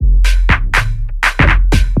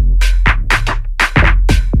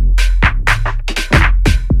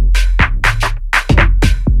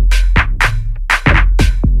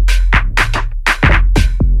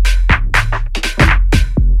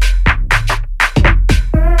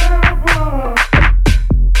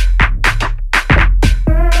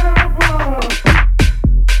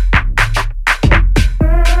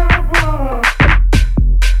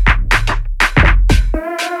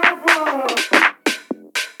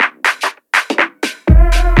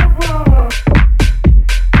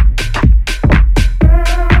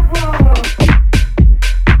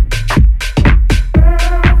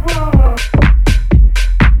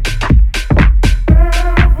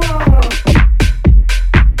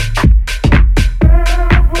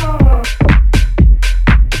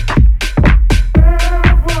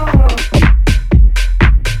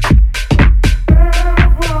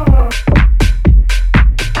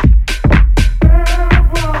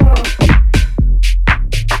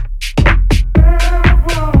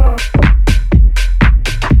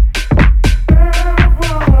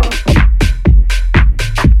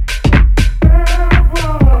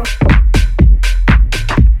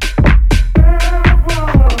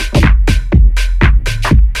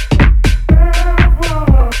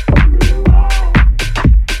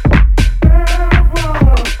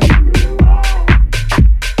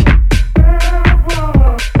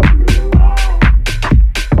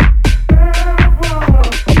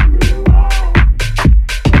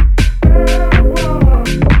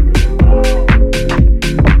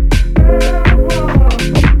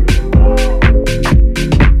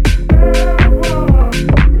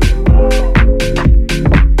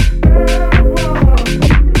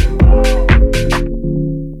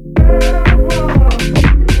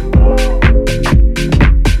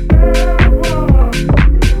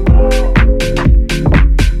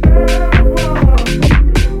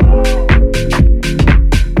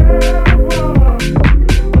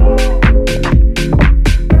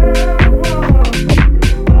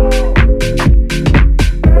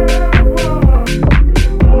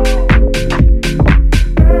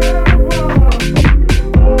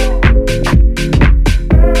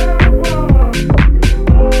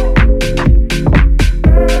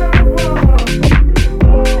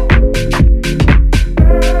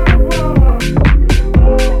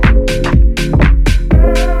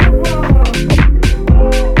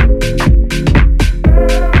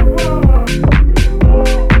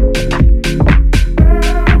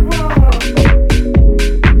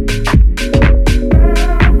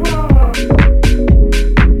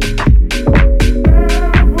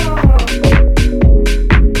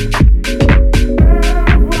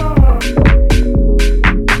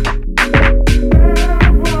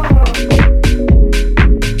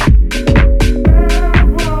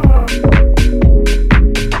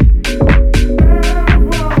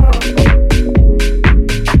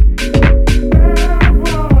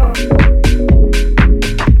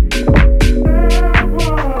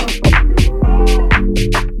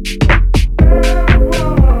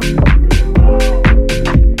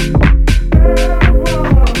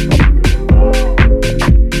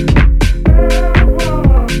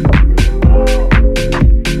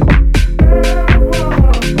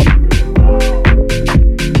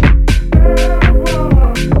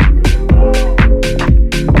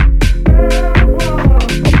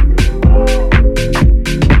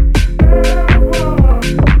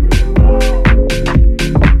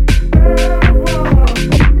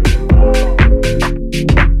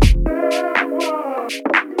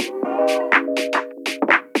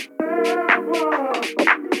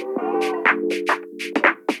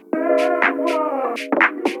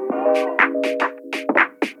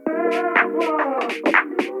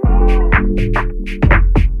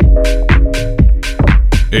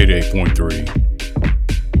88.3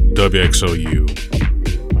 WXOU,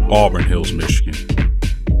 Auburn Hills, Michigan.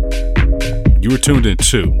 You are tuned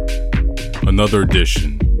into another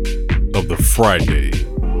edition of the Friday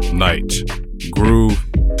Night Groove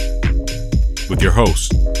with your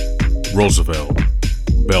host, Roosevelt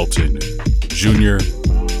Belton Jr.,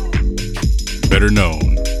 better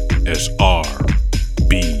known as RBJ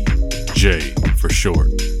for short.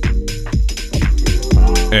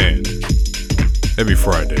 And every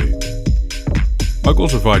Friday, my goal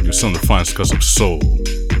is to provide you some of the finest cuts of soul,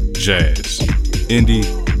 jazz, indie,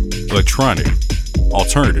 electronic,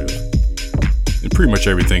 alternative, and pretty much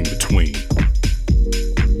everything in between.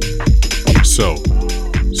 So,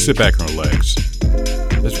 sit back and relax.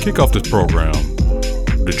 Let's kick off this program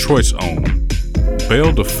with Detroit's own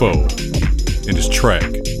Belle Defoe and his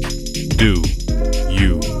track, Do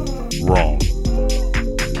You Wrong.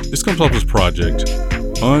 This comes off his project,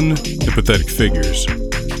 Unempathetic Figures,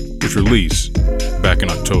 which released back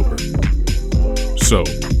in October. So,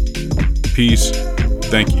 peace,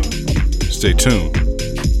 thank you, stay tuned,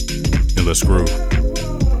 and let's groove.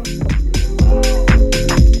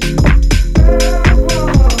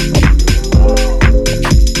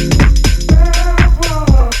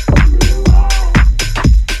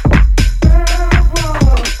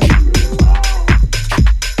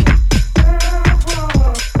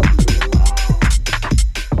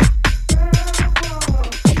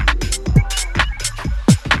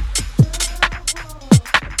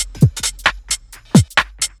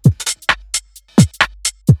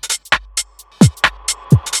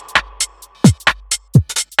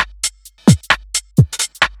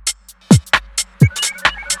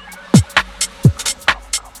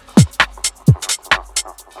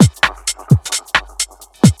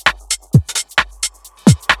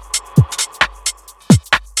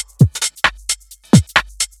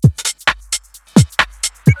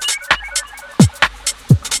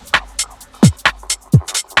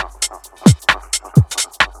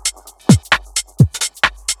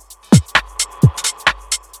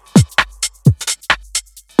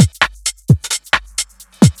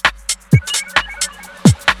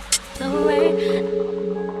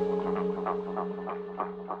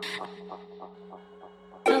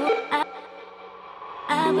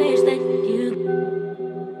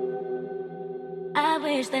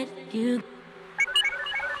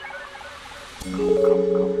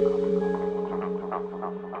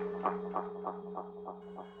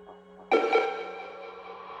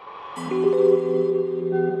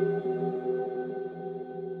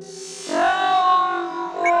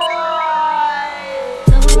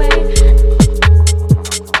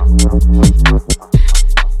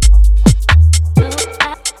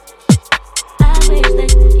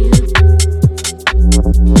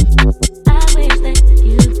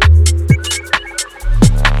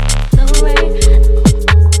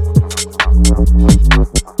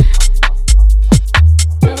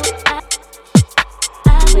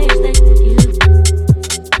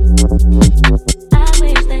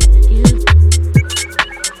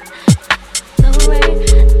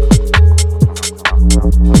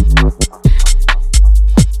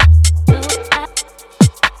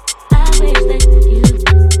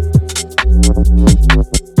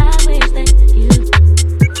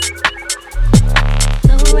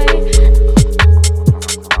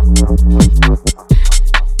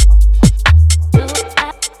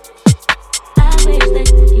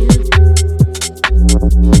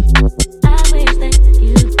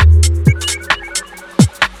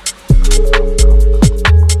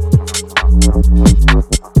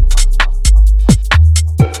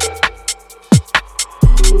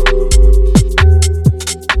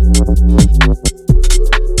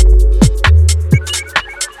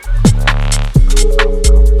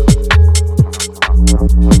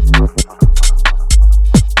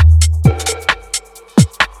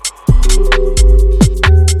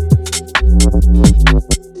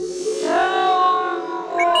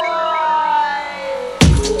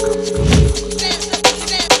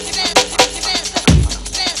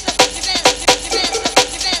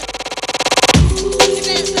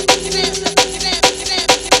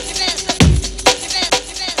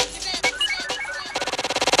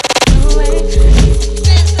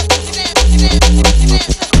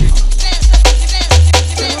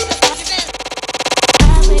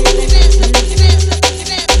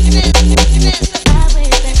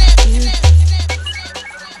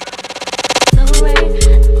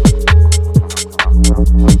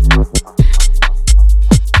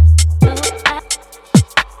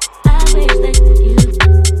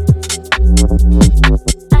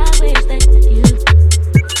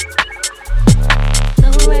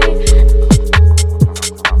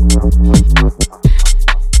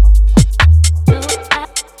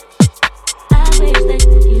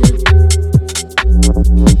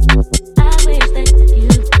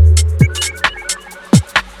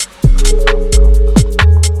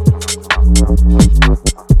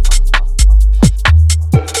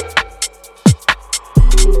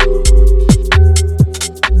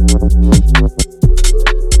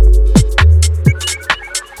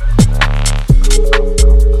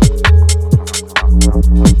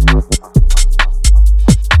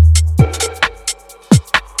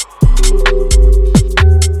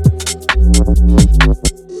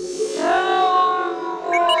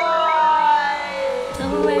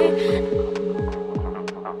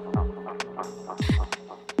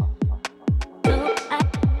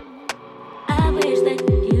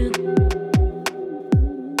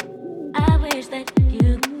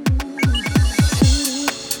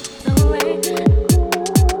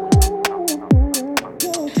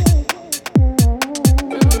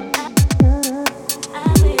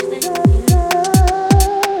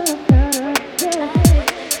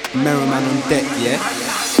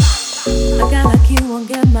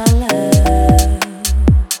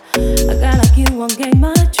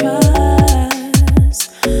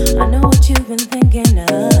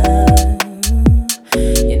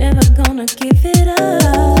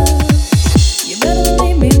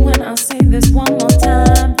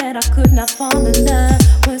 that I could not fall in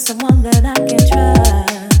love with someone that I can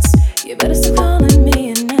trust. You better stop calling me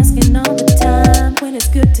and asking all the time when it's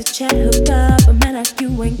good to chat, hook up. A man like you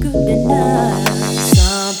ain't good enough.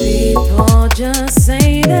 Some people just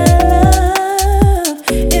say that love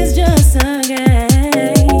is just a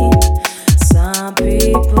game. Some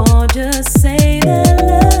people just say that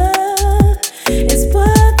love is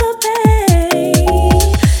worth the pain.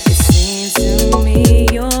 It seems to me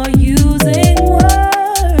you're using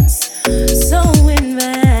words so in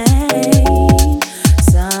vain.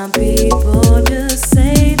 Some people just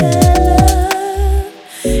say that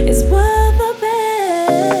love is worth the pain.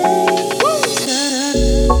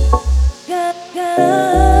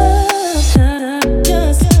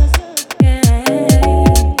 Just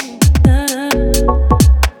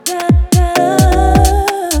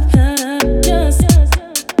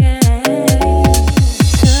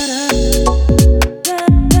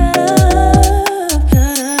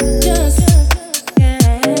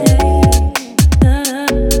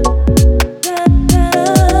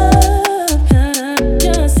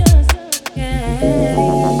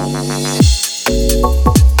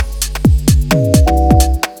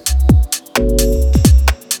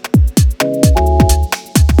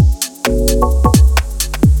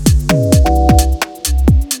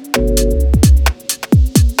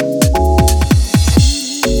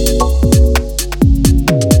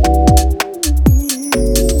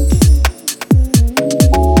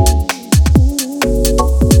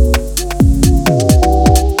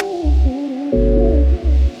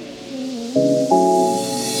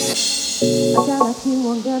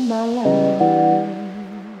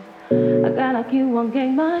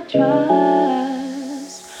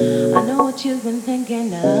you've been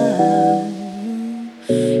thinking of.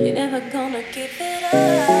 You're never gonna keep it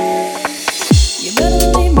up. You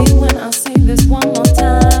better believe me when I say this one more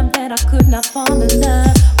time, that I could not fall in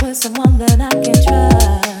love with someone that I can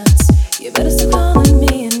trust. You better stop calling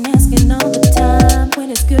me and asking all the time when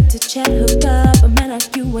it's good to chat, hook up. A man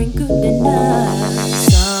like you ain't good enough.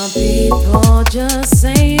 Some people just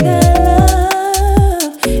say that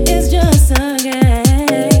love is just a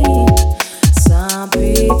game. Some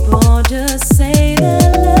people just say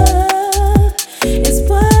that love is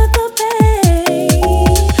worth the pain.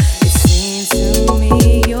 It seems to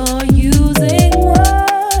me you're using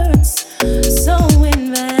words so in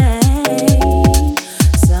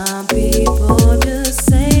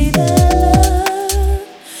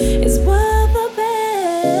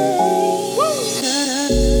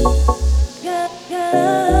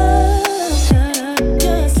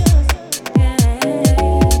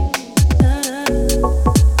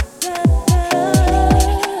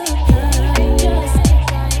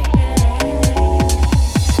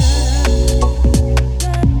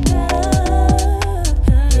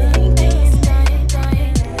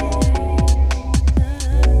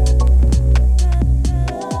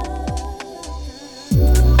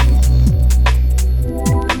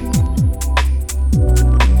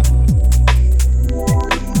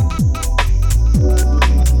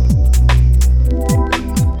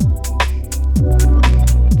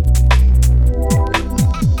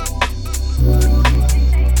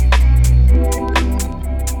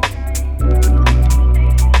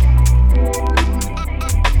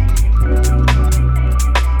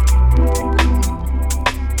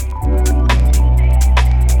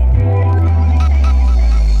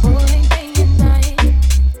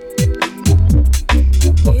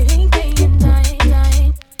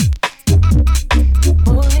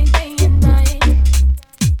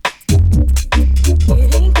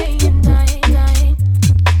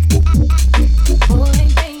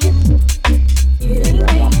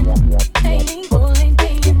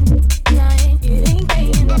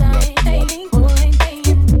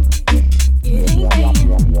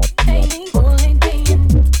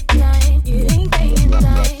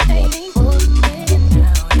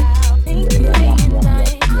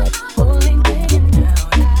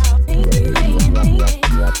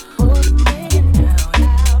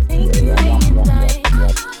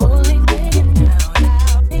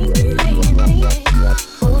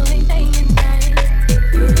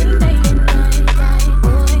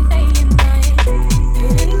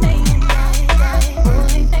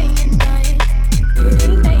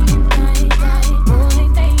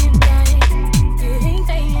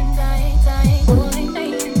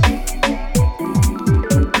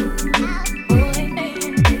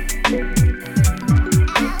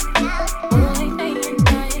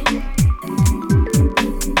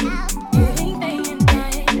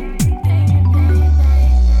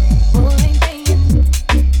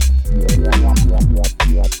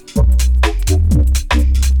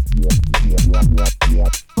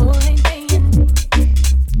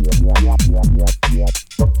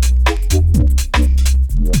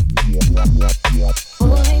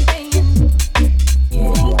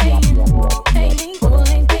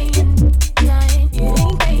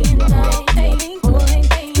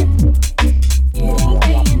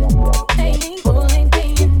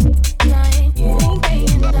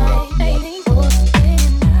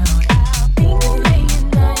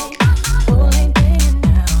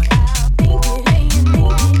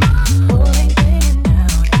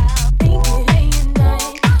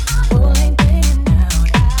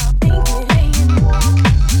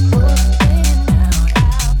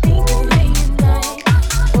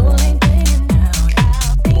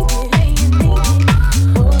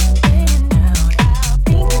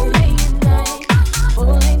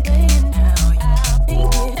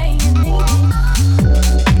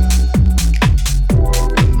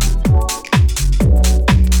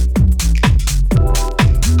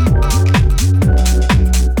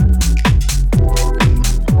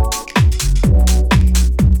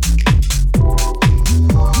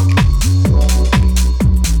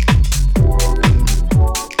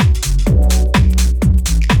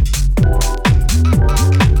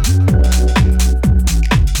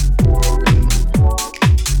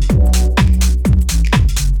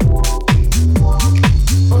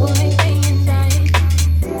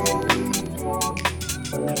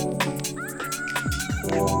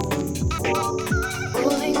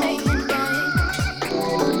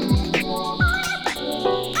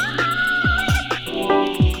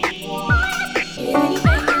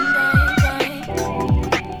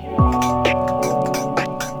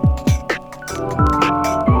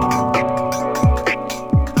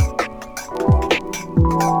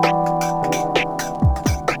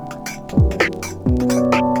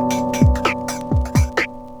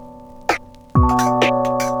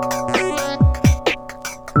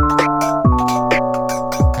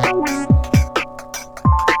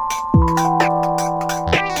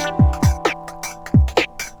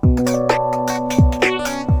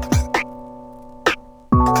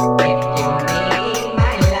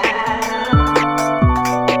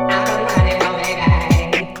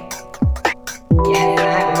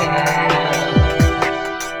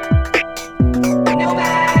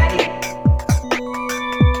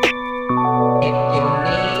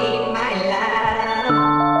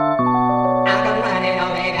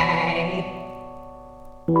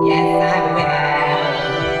Yes, I will.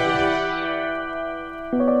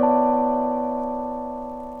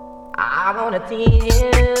 I wanna tease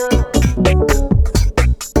you.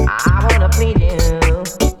 I wanna please you.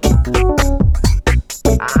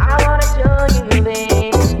 I wanna show you,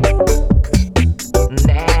 baby,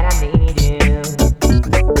 that I need you.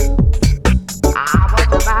 I want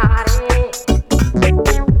your body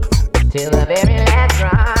till the very last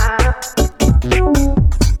drop.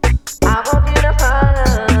 I want you to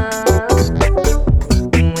follow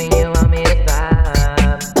when you want me to stop.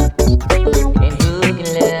 And who can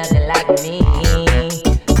love you like me?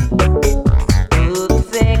 Who can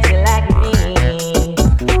sex you like me?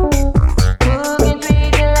 Who can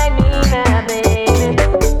treat you like me, my baby?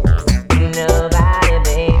 Nobody,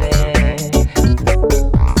 baby.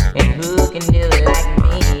 And who can do it like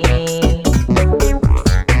me?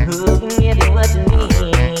 Who can give you what you need?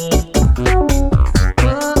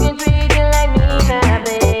 Who can treat you like me, my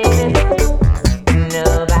baby?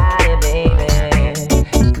 Nobody, baby.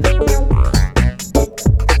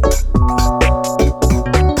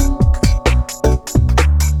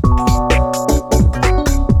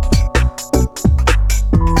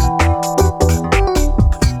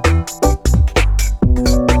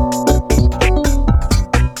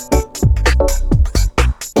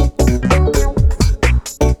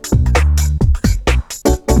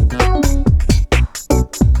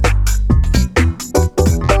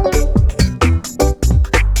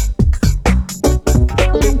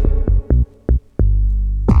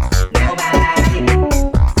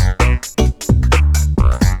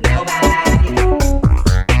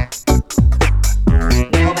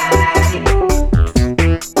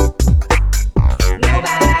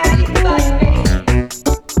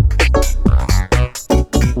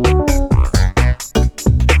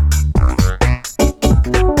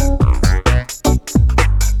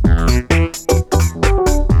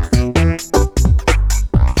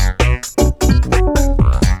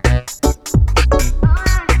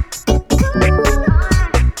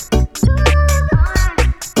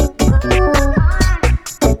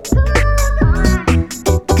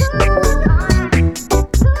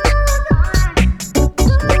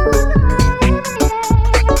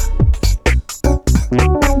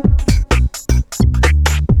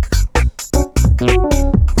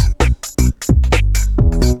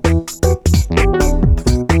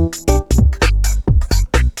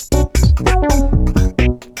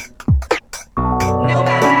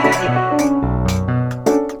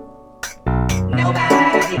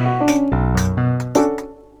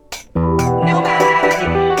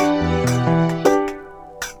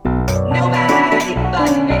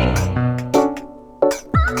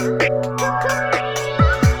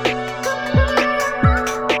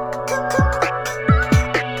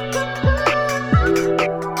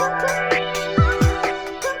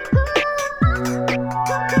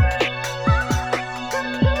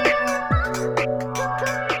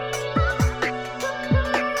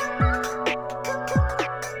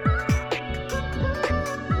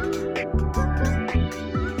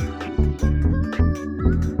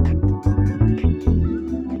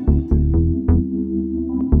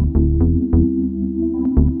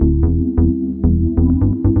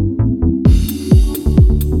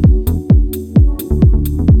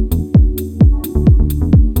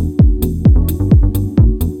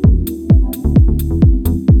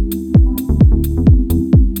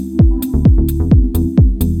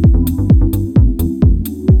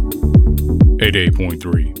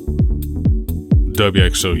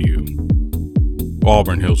 WXOU,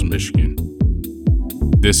 Auburn Hills, Michigan.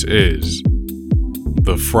 This is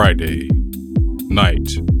the Friday Night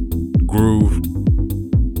Groove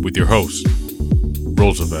with your host,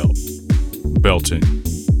 Roosevelt Belton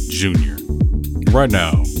Jr. Right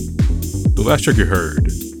now, the last track you heard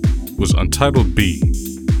was Untitled B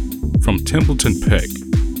from Templeton Peck,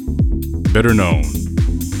 better known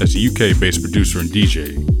as the UK-based producer and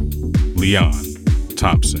DJ, Leon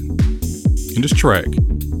Thompson. And this track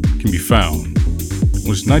can be found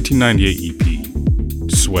on his 1998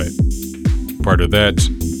 EP, Sweat. Prior to that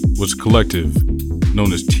was a collective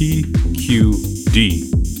known as TQD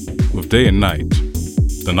with Day and Night,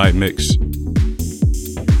 The Night Mix.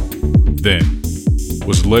 Then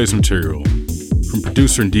was the latest material from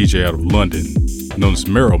producer and DJ out of London known as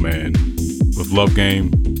Merrow Man with Love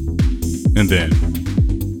Game. And then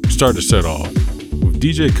started to set off with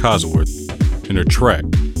DJ Cosworth and her track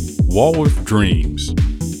Walworth Dreams,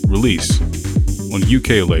 released on the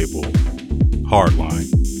UK label Hardline.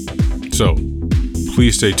 So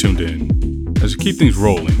please stay tuned in as we keep things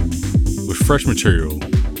rolling with fresh material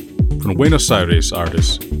from the Buenos Aires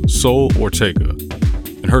artist Sol Ortega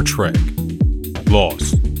and her track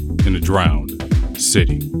Lost in a Drowned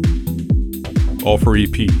City. Off her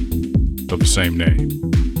EP of the same name.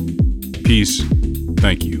 Peace,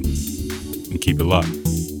 thank you, and keep it locked.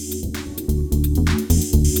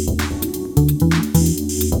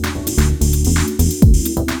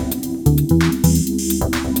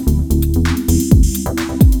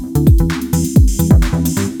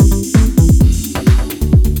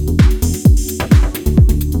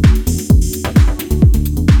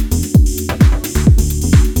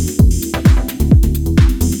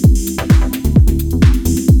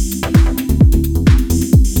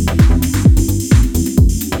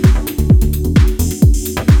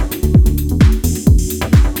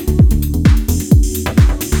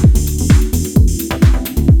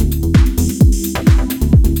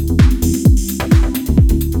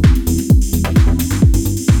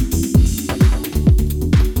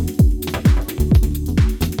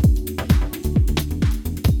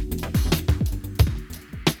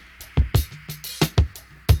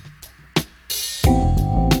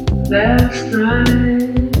 Last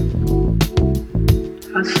night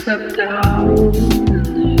I stepped out in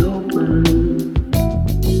the open,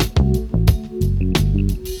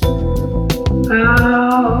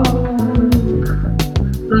 out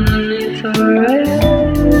underneath a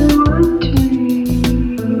redwood tree.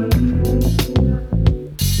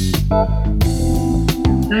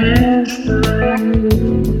 Last night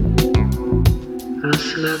I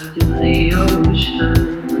slept in the ocean.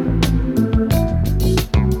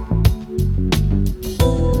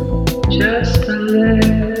 Just to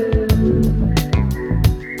let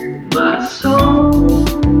my soul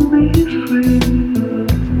be free.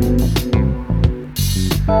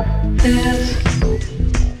 This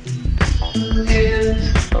is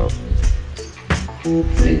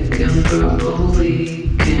big and purple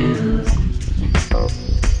weekend.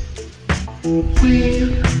 We've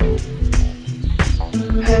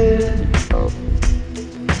had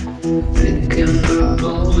big and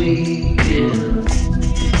purple weekend.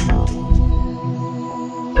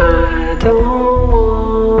 I don't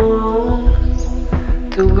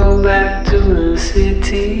want to go back to the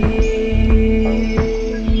city.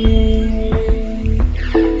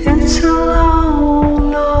 It's a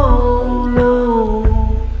long, long, long,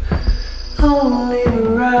 lonely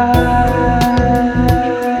ride.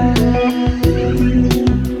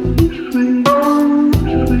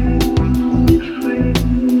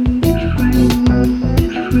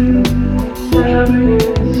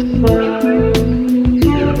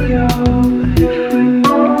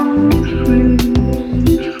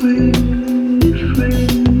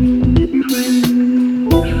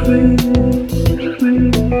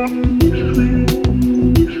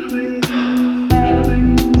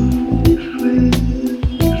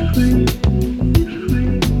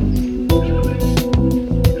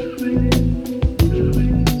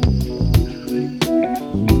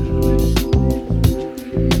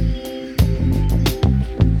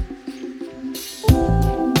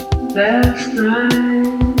 Last night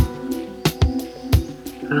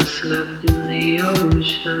I slept in the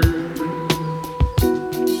ocean.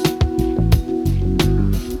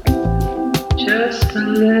 Just to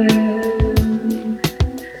let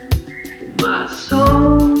my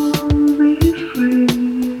soul be free.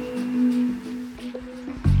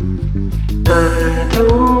 I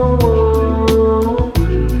don't want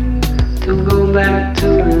to go back to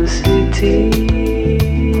the city.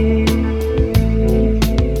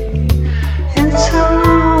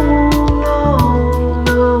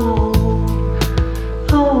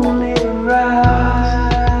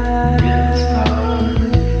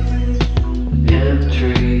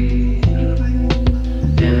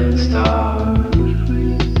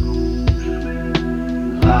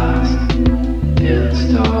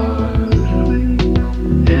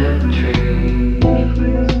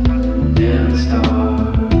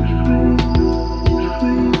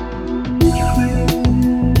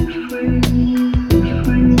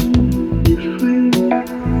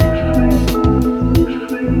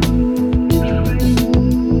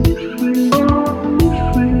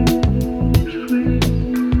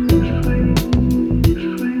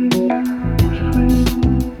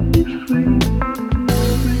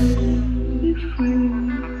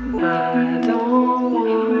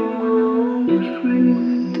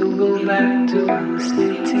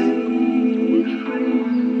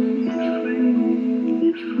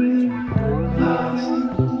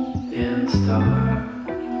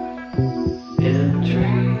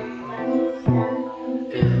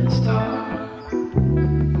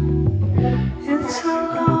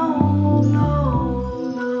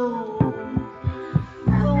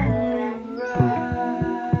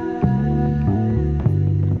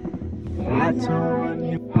 To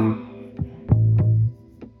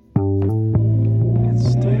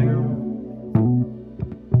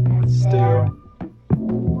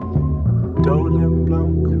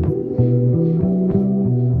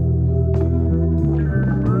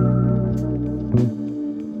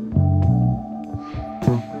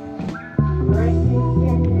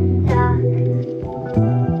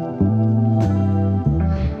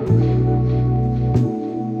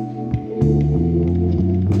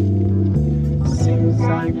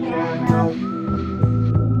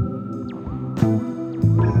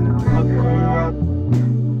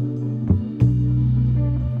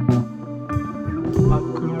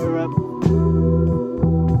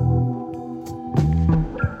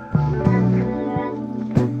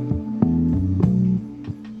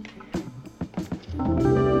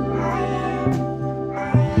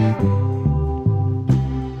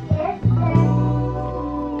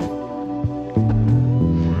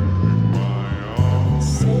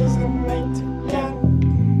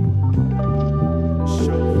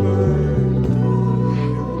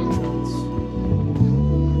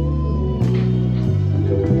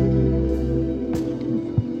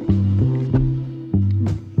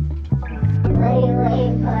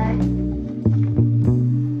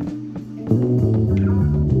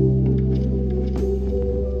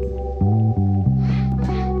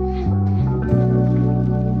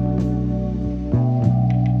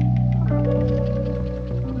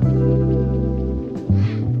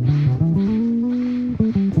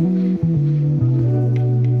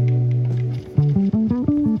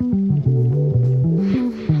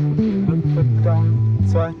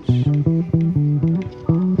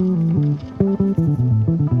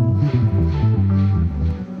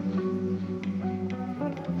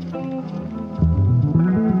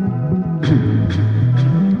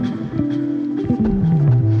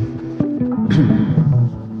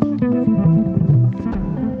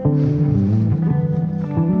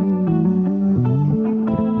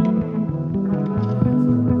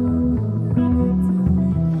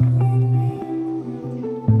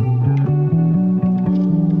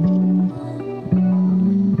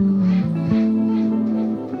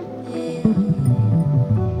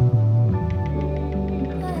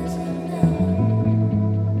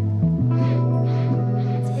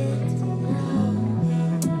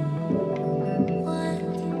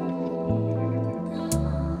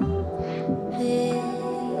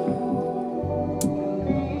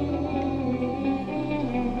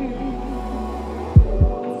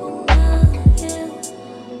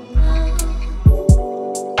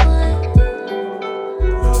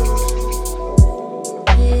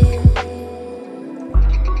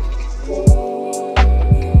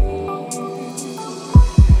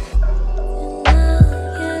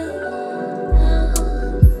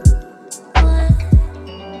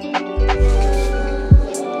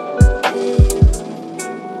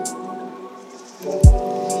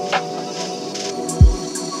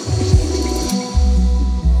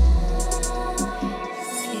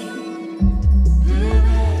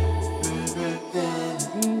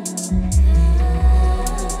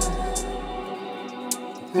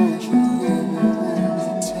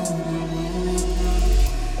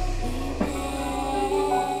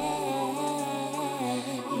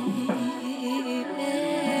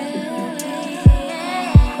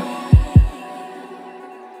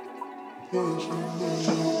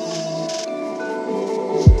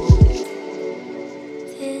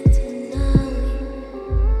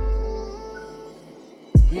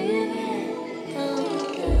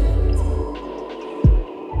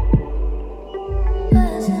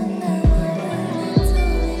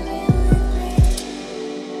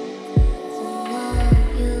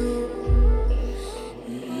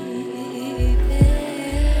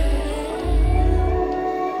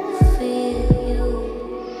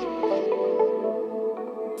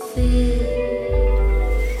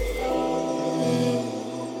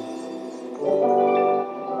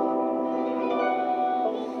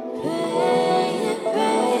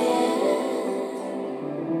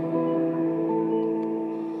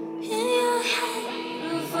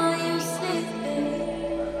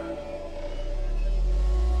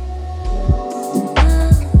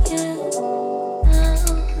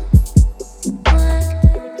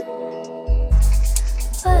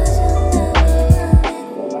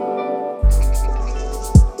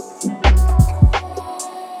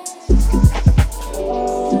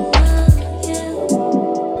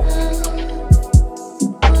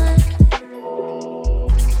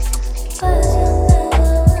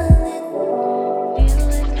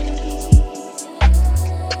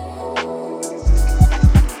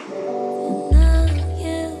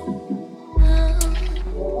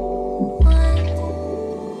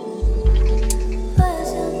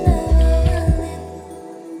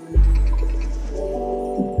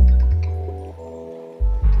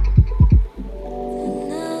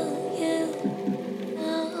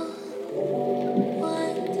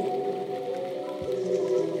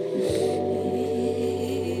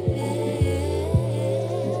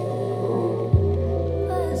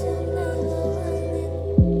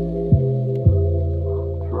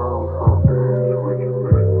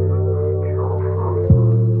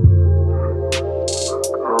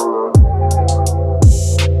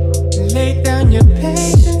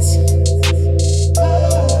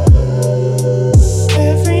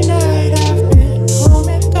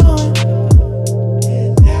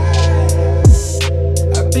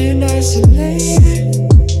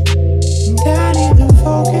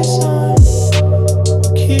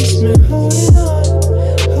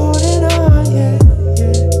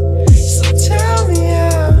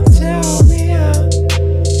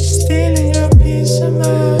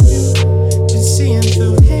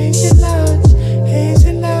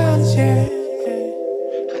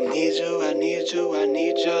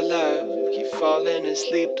love. Keep falling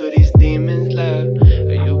asleep through these demons, love.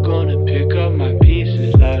 Are you gonna pick up my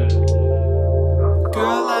pieces, love?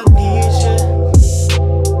 Girl, I need you.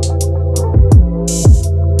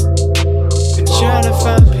 Been trying to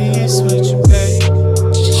find peace with you, babe.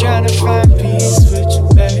 Just trying to find peace with you,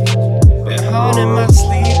 babe. Been haunting my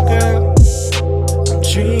sleep, girl. I'm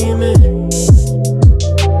dreaming.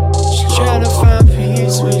 Just trying to find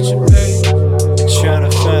peace with you, babe. Been trying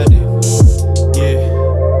to find it, yeah.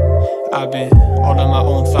 I've been all on my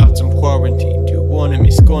own thoughts, I'm quarantined. You warning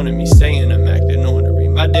me, scorning me, saying I'm acting ornery.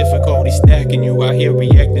 My difficulty stacking you out here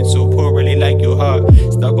reacting so poorly like your heart.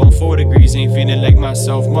 Stuck on 4 degrees, ain't feeling like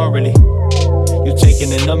myself morally. You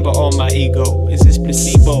taking a number on my ego. Is this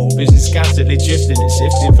placebo? Visions constantly drifting and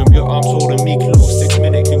shifting from your arms holding me close. 6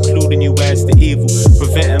 minute concluding you as the evil,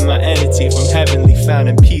 preventing my entity from heavenly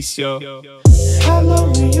finding peace, yo. How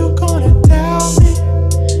long are you gonna doubt me?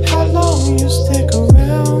 How long will you stick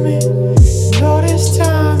around me? And all this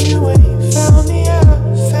time you ain't found me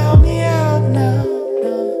out now.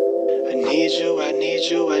 I need you, I need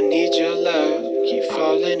you, I need your love. Keep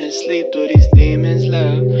falling asleep through these demons,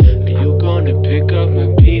 love. Are you gonna pick up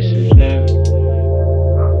my pieces, love?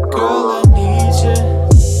 Girl, I need you.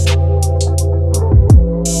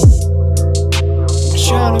 I'm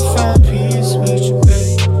trying to find peace with you,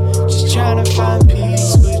 babe. Just trying to find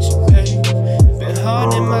peace with you, babe. Been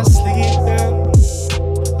haunting my sleep, girl.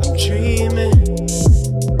 I'm dreaming.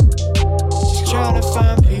 Just trying to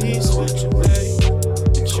find peace with you, babe.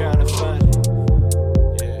 Been trying to find it.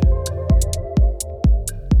 Yeah.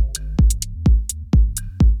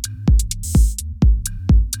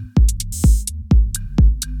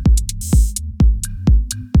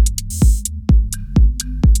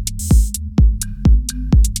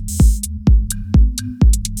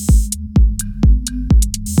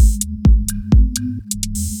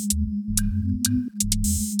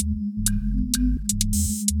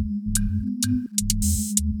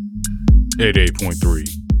 88.3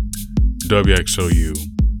 WXOU,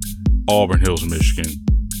 Auburn Hills, Michigan.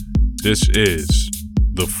 This is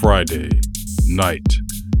the Friday Night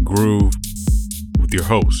Groove with your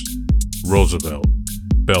host, Roosevelt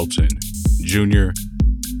Belton Jr.,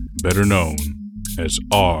 better known as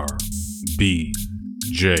RBJ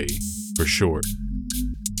for short.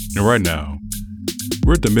 And right now,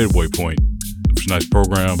 we're at the midway point of tonight's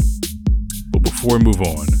program, but before we move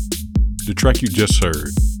on, the track you just heard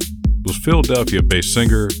was Philadelphia-based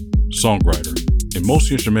singer, songwriter, and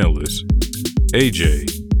multi-instrumentalist AJ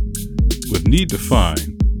with Need to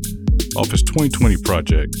Find off his 2020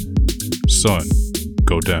 project, Sun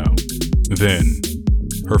Go Down. Then,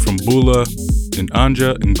 heard from Bula and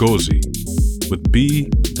Anja Ngozi with Be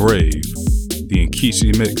Brave, the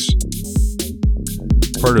Nkisi mix.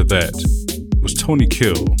 Part of that was Tony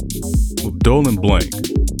Kill with Dolan Blank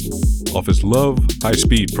off his Love High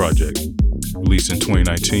Speed project, released in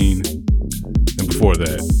 2019. And before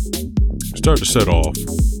that, start to set off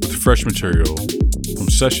with fresh material from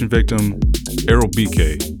Session Victim, Errol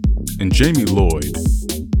BK, and Jamie Lloyd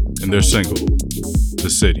and their single, The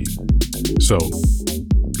City. So,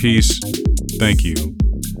 peace, thank you,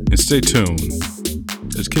 and stay tuned.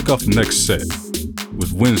 Let's kick off the next set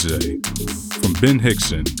with Wednesday from Ben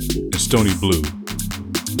Hickson and Stony Blue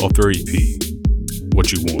off their EP,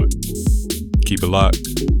 What You Want. Keep it locked.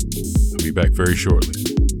 I'll be back very shortly.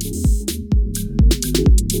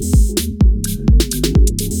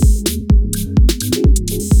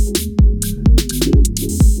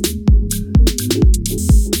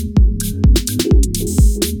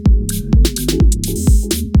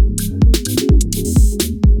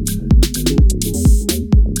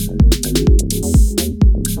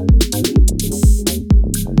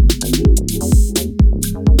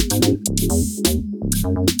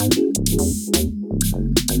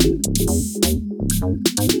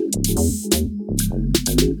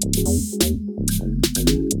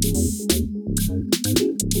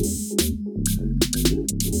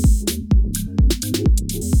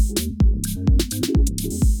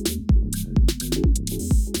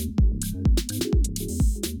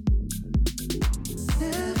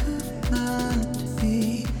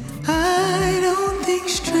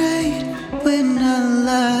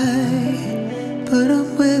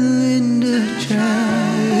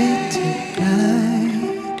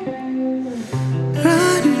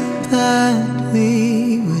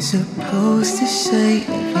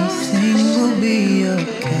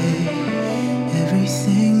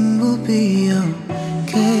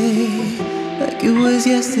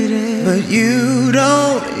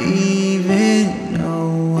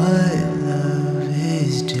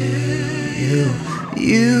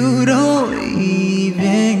 You don't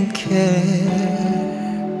even care.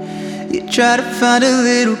 You try to find a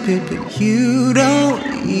little bit, but you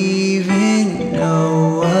don't even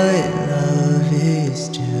know what love is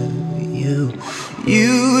to you.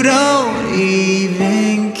 You don't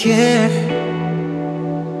even care.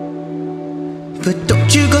 But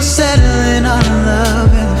don't you go settling on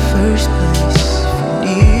love in the first place.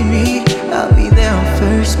 If you need me, I'll be there on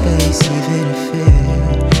first base, even if it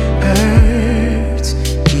hurts,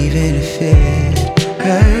 even if it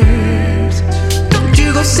hurts. Don't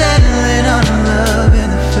you go settling on love in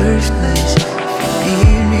the first place. If you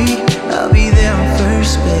need me, I'll be there on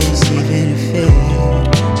first base, even if it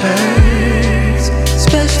hurts,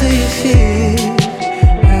 especially if it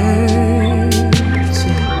hurts.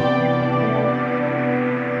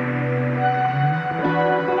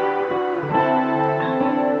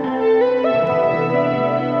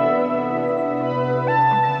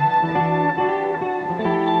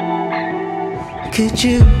 Could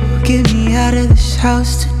you get me out of this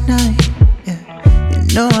house tonight? Yeah. You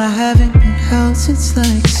know I haven't been out since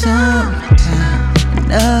like summertime.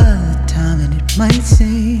 Another time, and it might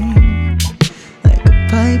seem like a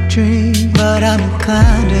pipe dream, but I'm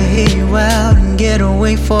inclined to hear you out and get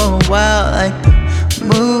away for a while, like the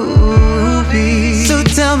movie. So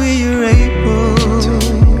tell me you're able.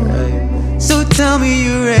 So tell me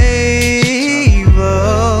you're able,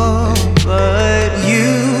 but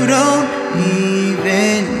you don't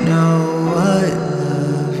even know what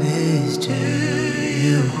love is to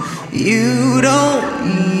you. You don't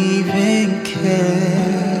even care.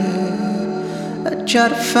 I try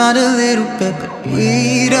to find a little bit, but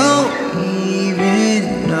we don't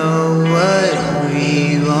even know what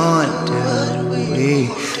we want, do we?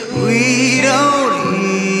 We don't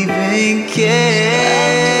even care.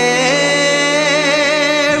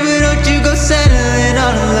 But don't you go settling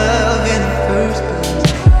on love in the first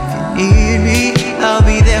place. If you need me, I'll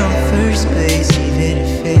be there on first base, even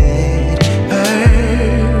if it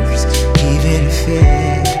hurts, even if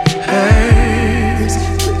it hurts.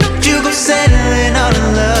 But don't you go settling on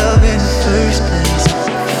love in the first place.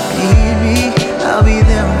 If you need me, I'll be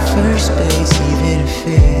there on first base, even if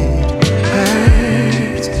it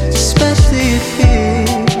hurts, especially if it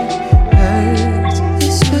hurts,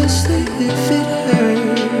 especially if it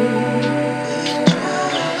hurts.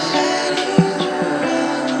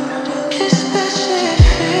 Especially if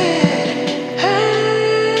it hurts.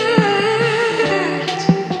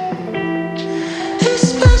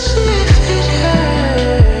 Especially if it hurts.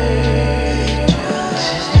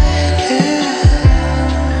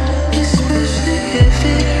 Especially if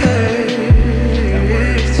it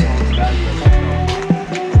hurts.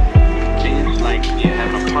 It's like you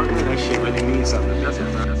have a partner, that shit really means something, doesn't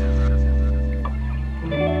it?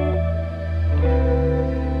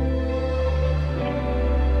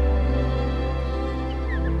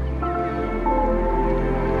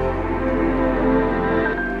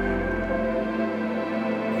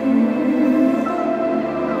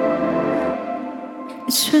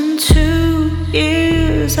 It's been 2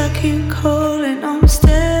 years, I keep calling, I'm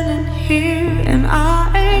standing here and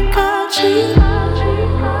I ain't got you.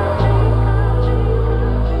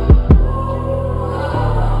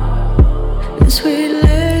 As we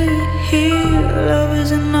lay here,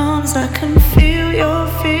 lovers in arms, I can feel your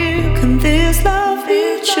fear. Can this love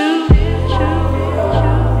be true?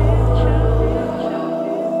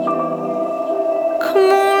 Come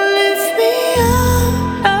on, lift me up,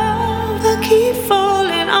 love. I keep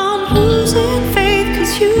falling, I'm losing faith,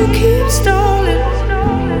 'cause you keep stalling.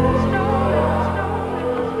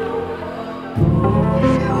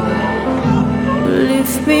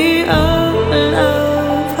 Lift me up,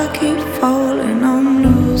 love. I keep falling, I'm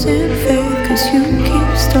losing faith, 'cause you keep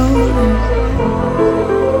stalling.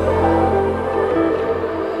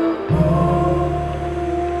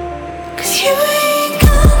 You ain't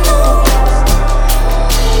got no.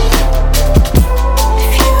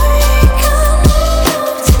 If you ain't got no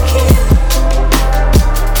love to give,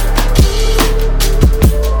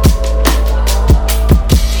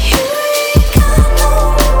 you ain't got no.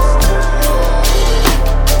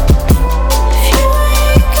 If you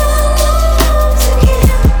ain't got no love to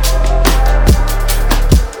give,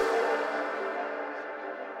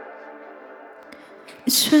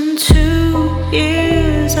 it's been 2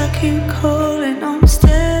 years, I keep calling, I'm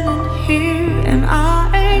standing here and I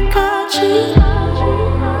ain't got you.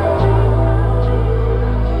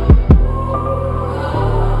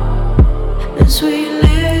 As we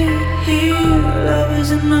lay here,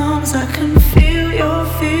 lovers in arms, I can feel your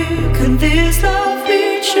fear. Can this love be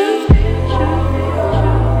true?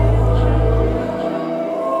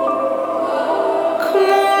 Come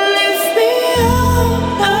on, lift me up,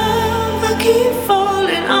 love. I keep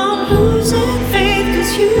falling, I'm losing faith,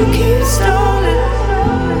 'cause you keep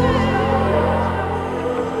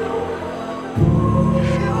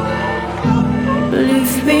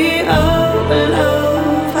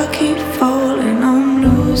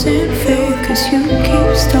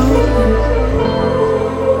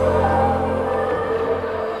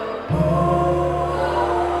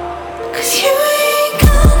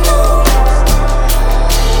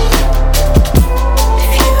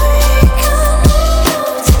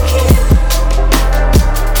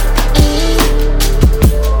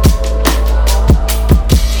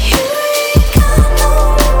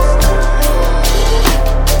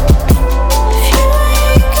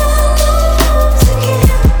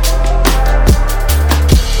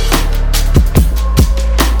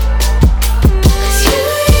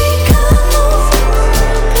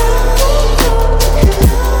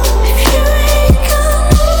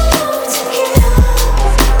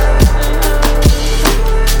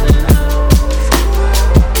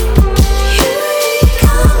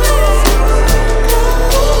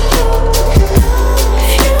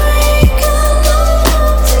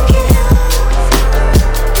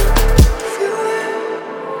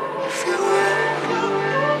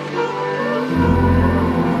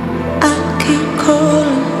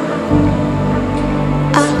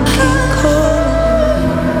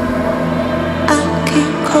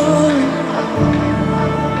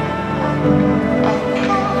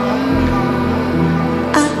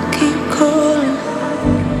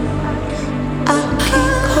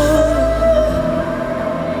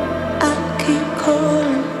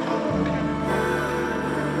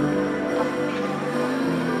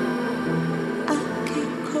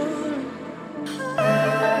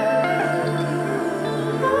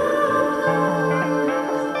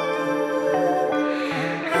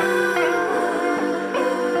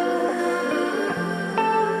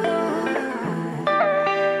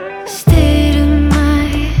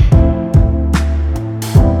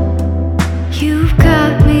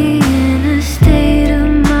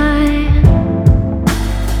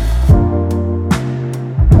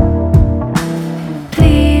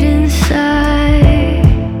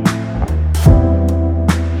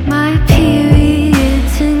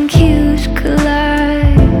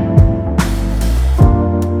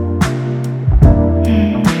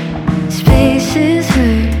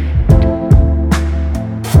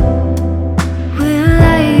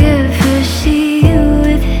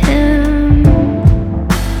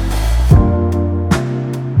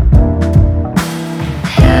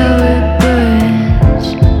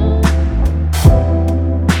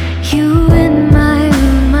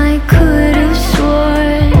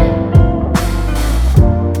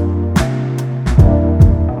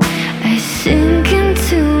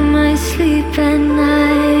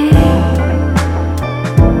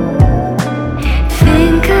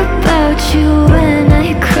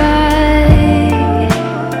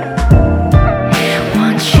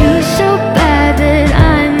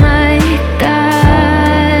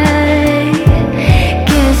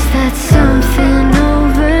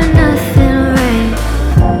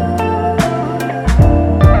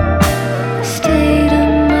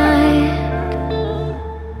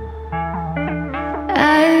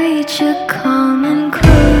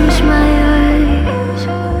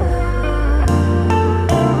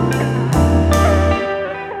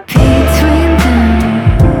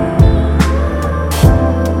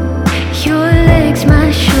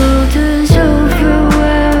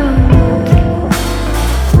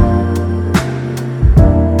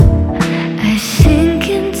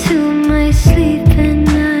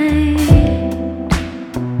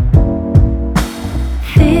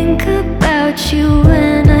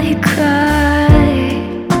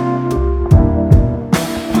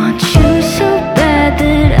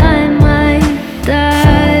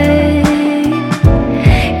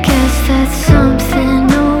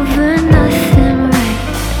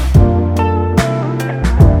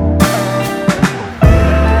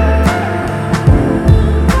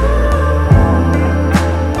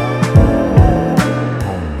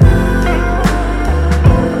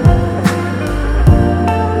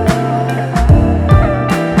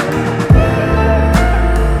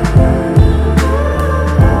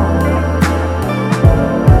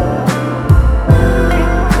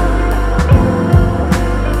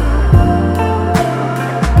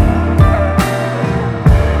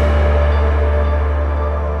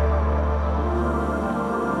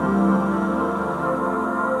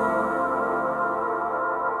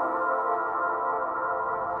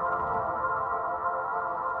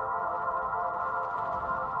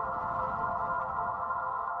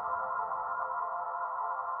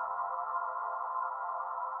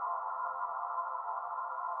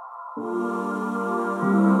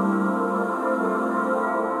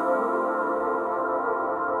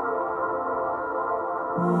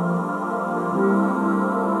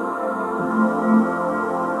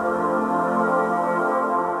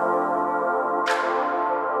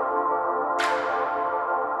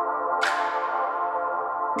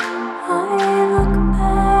I look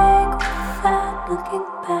back without looking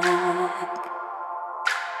back.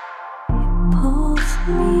 It pulls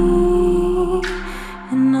me,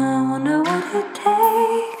 and I wonder what it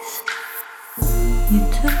takes. You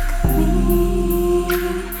took me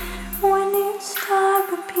when you start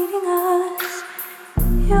repeating us.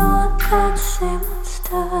 You want that same old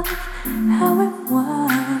stuff, how it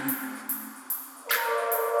was.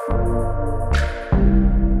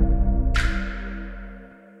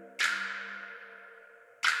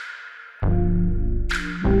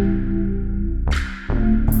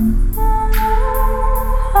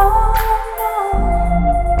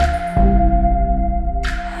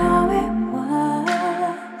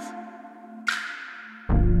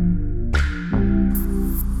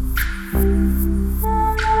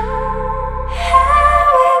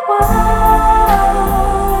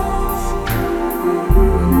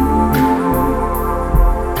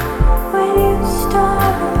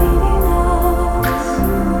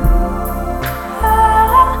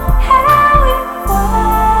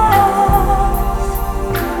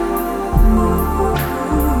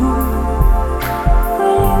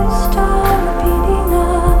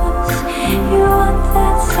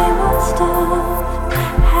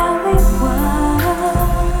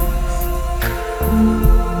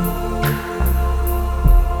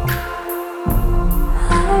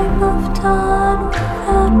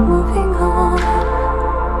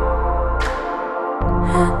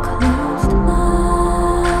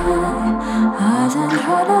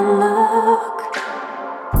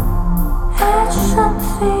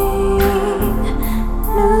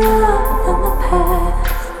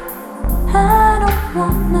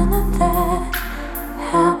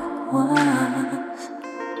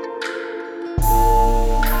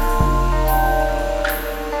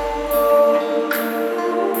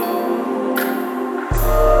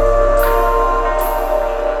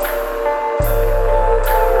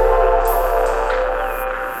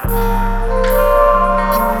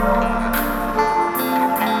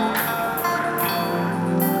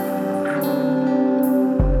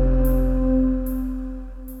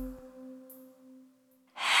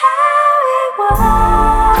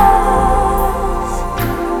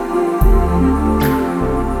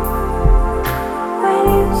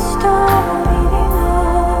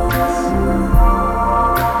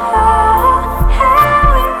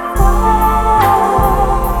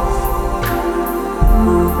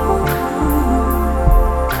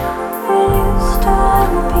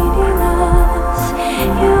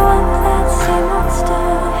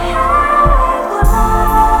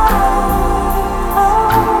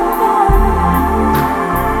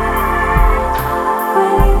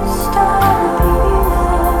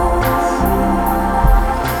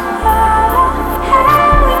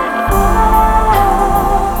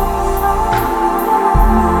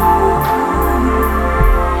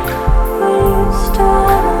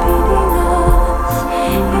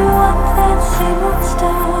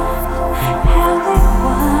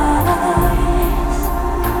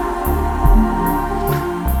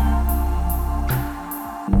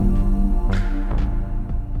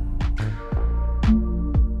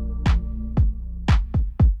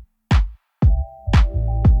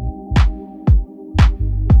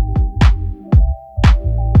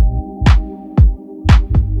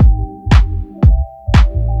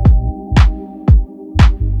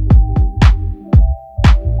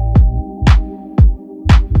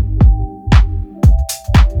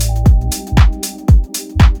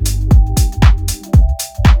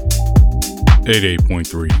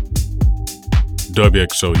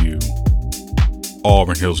 WXOU,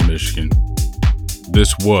 Auburn Hills, Michigan.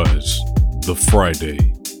 This was the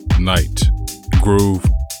Friday Night Groove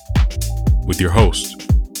with your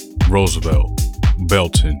host, Roosevelt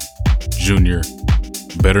Belton Jr.,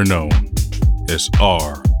 better known as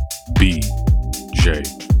RBJ.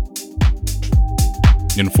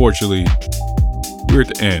 Unfortunately, we're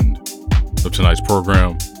at the end of tonight's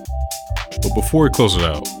program, but before we close it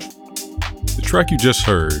out, the track you just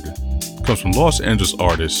heard comes from Los Angeles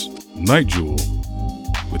artist Night Jewel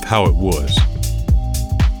with How It Was.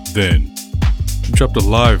 Then, we dropped a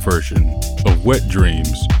live version of Wet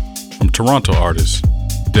Dreams from Toronto artist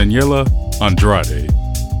Daniela Andrade,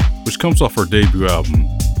 which comes off her debut album,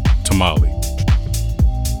 Tamale.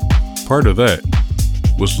 Part of that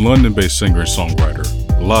was London-based singer and songwriter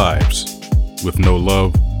Lives with No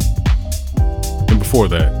Love. And before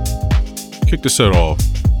that, kicked the set off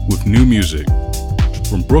with new music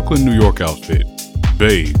from Brooklyn, New York outfit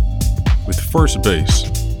Babe with First Base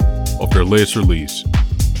off their latest release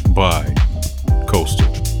by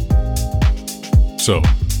Coastal. So,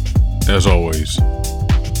 as always,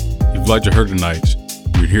 if you've liked your heard tonight,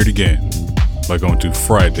 can hear it again by going to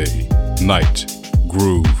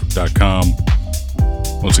FridayNightGroove.com.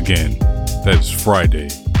 Once again, that is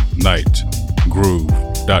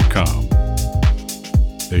FridayNightGroove.com.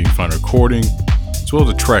 There you can find a recording as well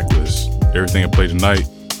as a track list, everything I played tonight,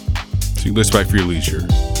 so you can listen back for your leisure,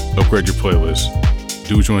 upgrade your playlist,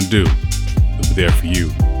 do what you want to do. It'll be there for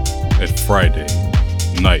you at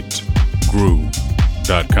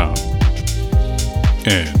FridayNightGroove.com.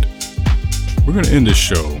 And we're going to end this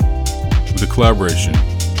show with a collaboration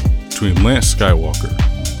between Lance Skywalker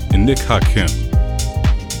and Nick Hakim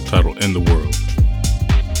titled In the World.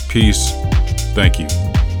 Peace. Thank you.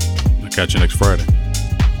 I'll catch you next Friday.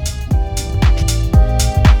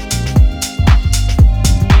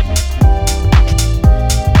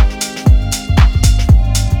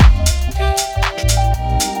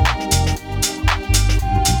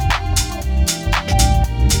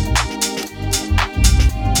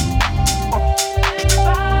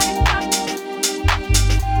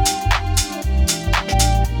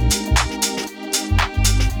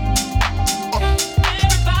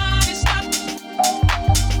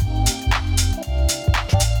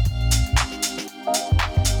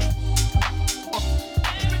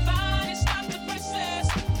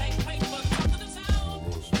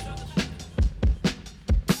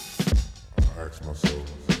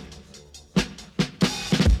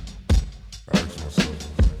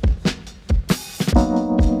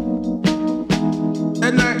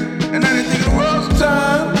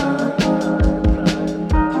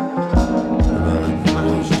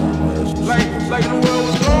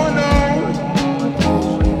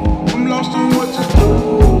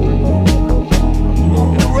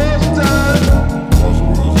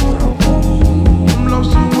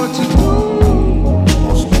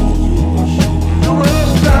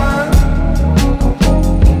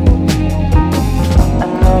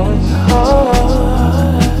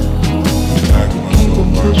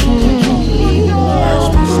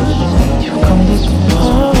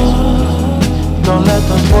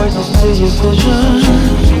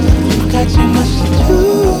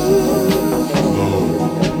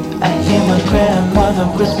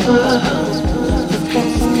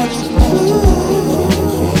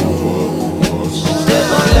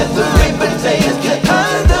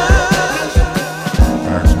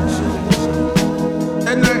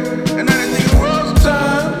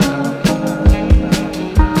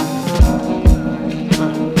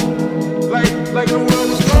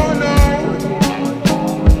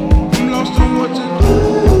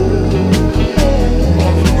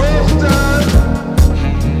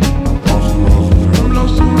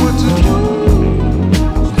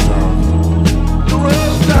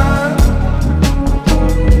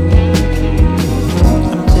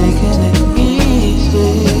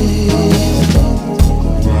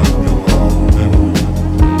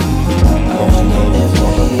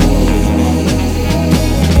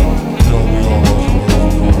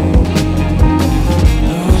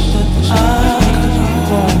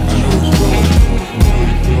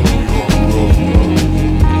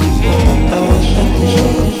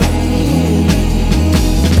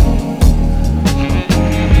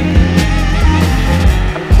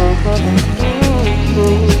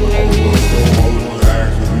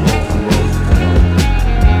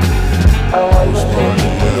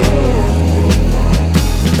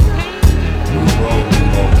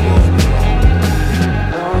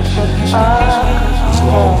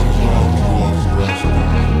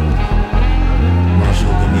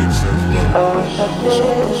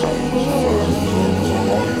 Oh,